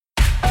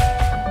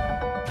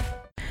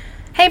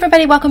Hey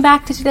everybody, welcome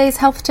back to today's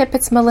health tip.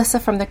 It's Melissa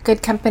from The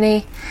Good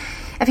Company.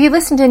 If you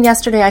listened in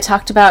yesterday, I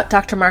talked about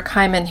Dr. Mark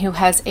Hyman, who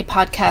has a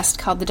podcast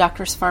called The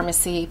Doctor's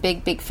Pharmacy.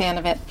 Big fan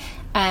of it.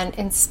 And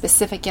in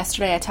specific,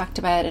 yesterday I talked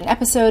about an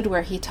episode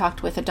where he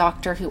talked with a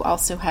doctor who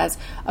also has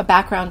a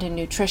background in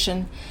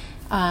nutrition,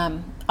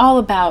 all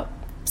about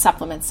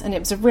supplements. And it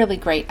was a really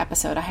great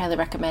episode. I highly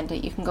recommend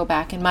it. You can go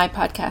back in my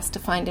podcast to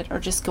find it or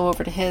just go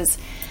over to his.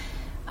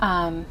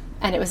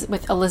 And it was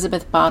with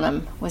Elizabeth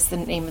Bonham was the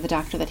name of the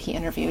doctor that he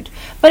interviewed.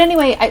 But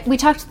anyway, we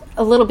talked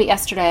a little bit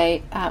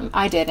yesterday,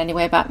 I did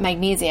anyway, about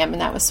magnesium,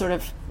 and that was sort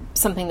of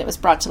something that was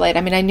brought to light.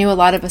 I mean, I knew a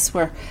lot of us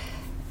were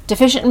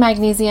deficient in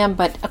magnesium,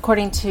 but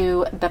according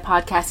to the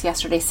podcast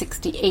yesterday,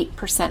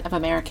 68% of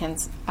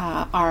Americans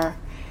are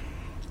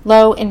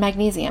low in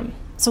magnesium.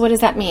 So what does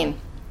that mean?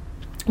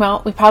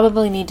 Well, we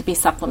probably need to be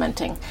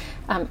supplementing.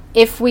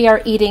 If we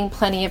are eating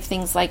plenty of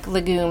things like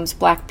legumes,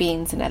 black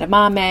beans and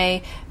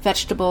edamame,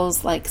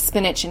 vegetables like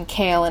spinach and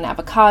kale and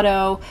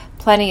avocado,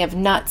 plenty of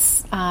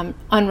nuts,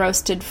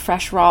 unroasted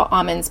fresh raw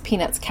almonds,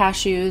 peanuts,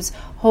 cashews,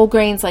 whole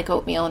grains like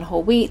oatmeal and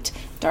whole wheat,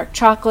 dark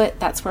chocolate,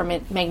 that's where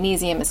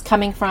magnesium is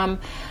coming from.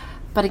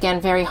 But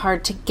again, very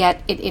hard to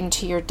get it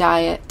into your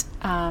diet.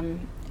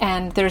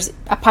 And there's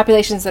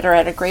populations that are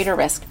at a greater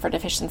risk for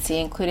deficiency,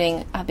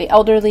 including the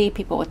elderly,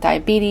 people with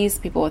diabetes,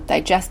 people with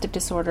digestive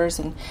disorders,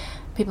 and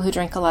people who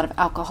drink a lot of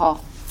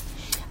alcohol.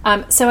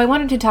 So I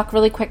wanted to talk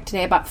really quick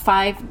today about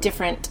 5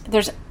 different,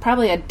 there's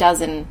probably a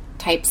dozen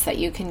types that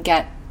you can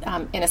get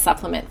in a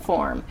supplement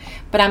form,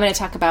 but I'm going to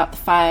talk about the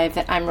 5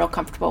 that I'm real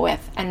comfortable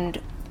with,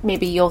 and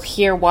maybe you'll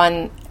hear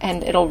one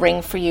and it'll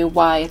ring for you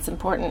why it's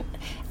important,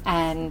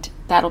 and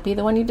that'll be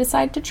the one you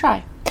decide to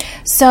try.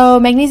 So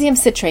magnesium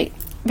citrate,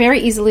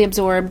 very easily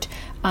absorbed,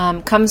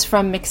 comes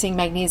from mixing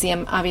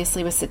magnesium,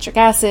 obviously, with citric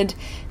acid.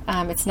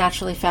 It's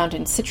naturally found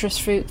in citrus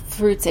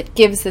fruits. It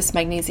gives this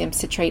magnesium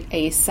citrate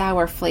a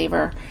sour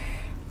flavor.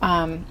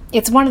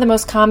 It's one of the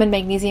most common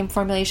magnesium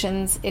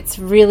formulations. It's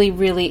really,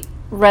 really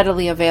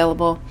readily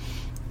available.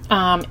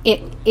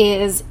 It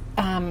is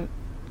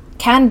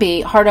can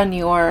be hard on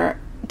your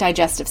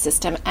digestive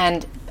system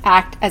and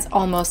act as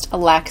almost a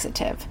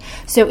laxative.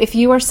 So if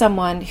you are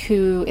someone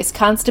who is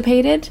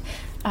constipated,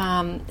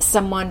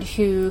 someone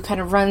who kind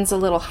of runs a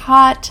little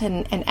hot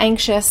and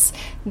anxious,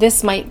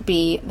 this might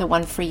be the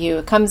one for you.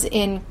 It comes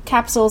in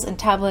capsules and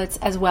tablets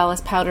as well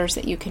as powders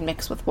that you can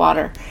mix with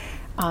water.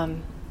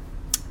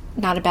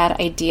 Not a bad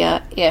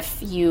idea if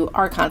you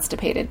are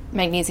constipated.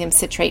 Magnesium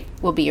citrate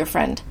will be your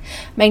friend.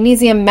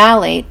 Magnesium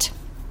malate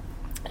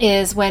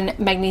is when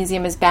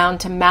magnesium is bound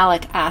to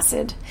malic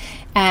acid,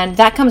 and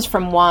that comes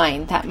from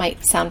wine. That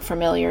might sound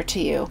familiar to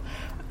you.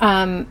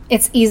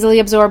 It's easily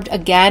absorbed.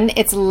 Again,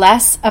 it's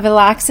less of a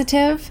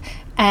laxative,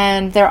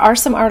 and there are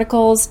some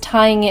articles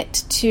tying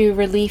it to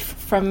relief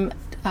from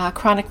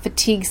chronic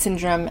fatigue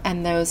syndrome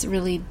and those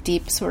really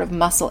deep sort of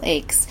muscle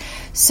aches.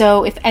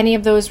 So if any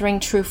of those ring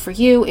true for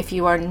you, if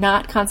you are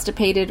not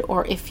constipated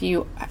or if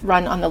you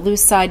run on the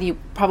loose side, you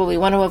probably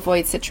want to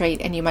avoid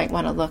citrate and you might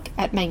want to look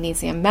at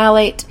magnesium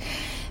malate.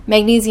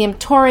 Magnesium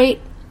taurate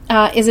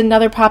is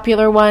another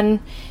popular one.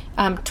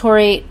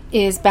 Taurate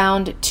is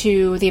bound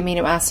to the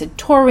amino acid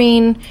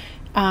taurine.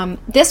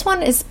 This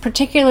one is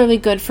particularly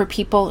good for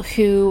people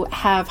who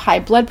have high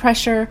blood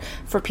pressure,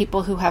 for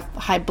people who have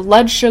high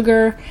blood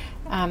sugar.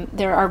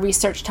 There are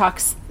research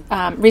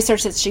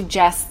that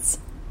suggests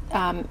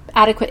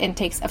adequate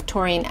intakes of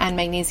taurine and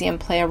magnesium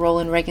play a role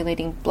in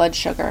regulating blood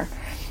sugar.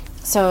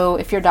 So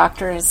if your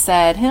doctor has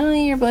said,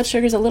 hey, your blood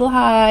sugar is a little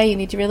high, you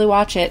need to really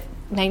watch it,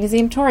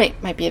 magnesium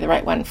taurate might be the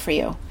right one for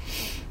you.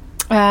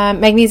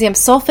 Magnesium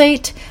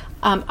sulfate.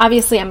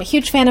 Obviously, I'm a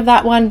huge fan of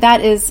that one.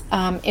 That is,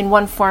 in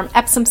one form,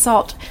 Epsom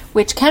salt,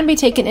 which can be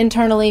taken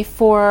internally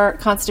for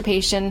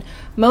constipation.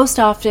 Most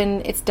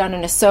often, it's done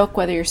in a soak,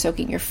 whether you're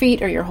soaking your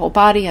feet or your whole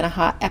body in a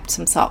hot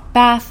Epsom salt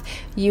bath.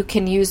 You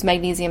can use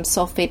magnesium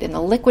sulfate in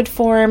the liquid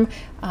form,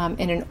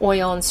 in an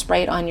oil and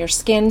spray it on your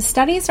skin.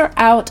 Studies are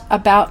out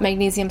about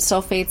magnesium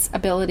sulfate's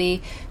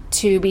ability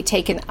to be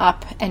taken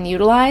up and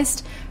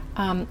utilized.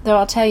 Though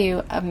I'll tell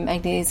you, a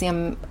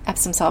magnesium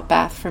Epsom salt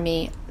bath for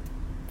me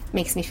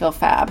makes me feel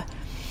fab.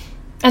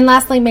 And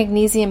lastly,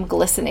 magnesium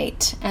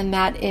glycinate, and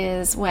that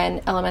is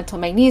when elemental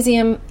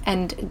magnesium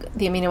and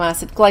the amino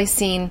acid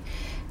glycine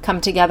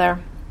come together.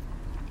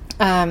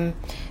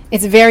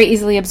 It's very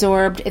easily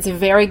absorbed. It's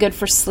very good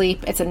for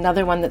sleep. It's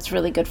another one that's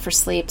really good for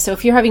sleep. So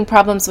if you're having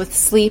problems with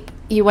sleep,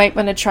 you might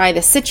want to try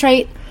the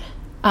citrate.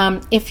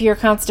 If you're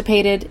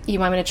constipated, you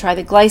might want to try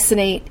the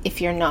glycinate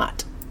if you're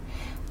not.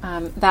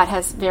 That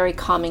has very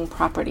calming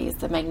properties,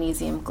 the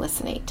magnesium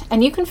glycinate.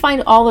 And you can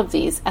find all of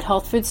these at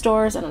health food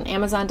stores and on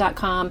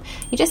Amazon.com.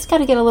 You just got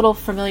to get a little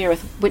familiar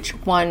with which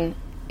one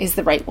is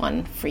the right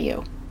one for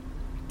you.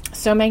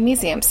 So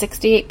magnesium,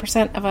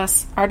 68% of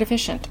us are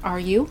deficient. Are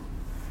you?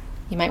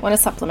 You might want to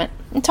supplement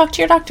and talk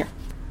to your doctor.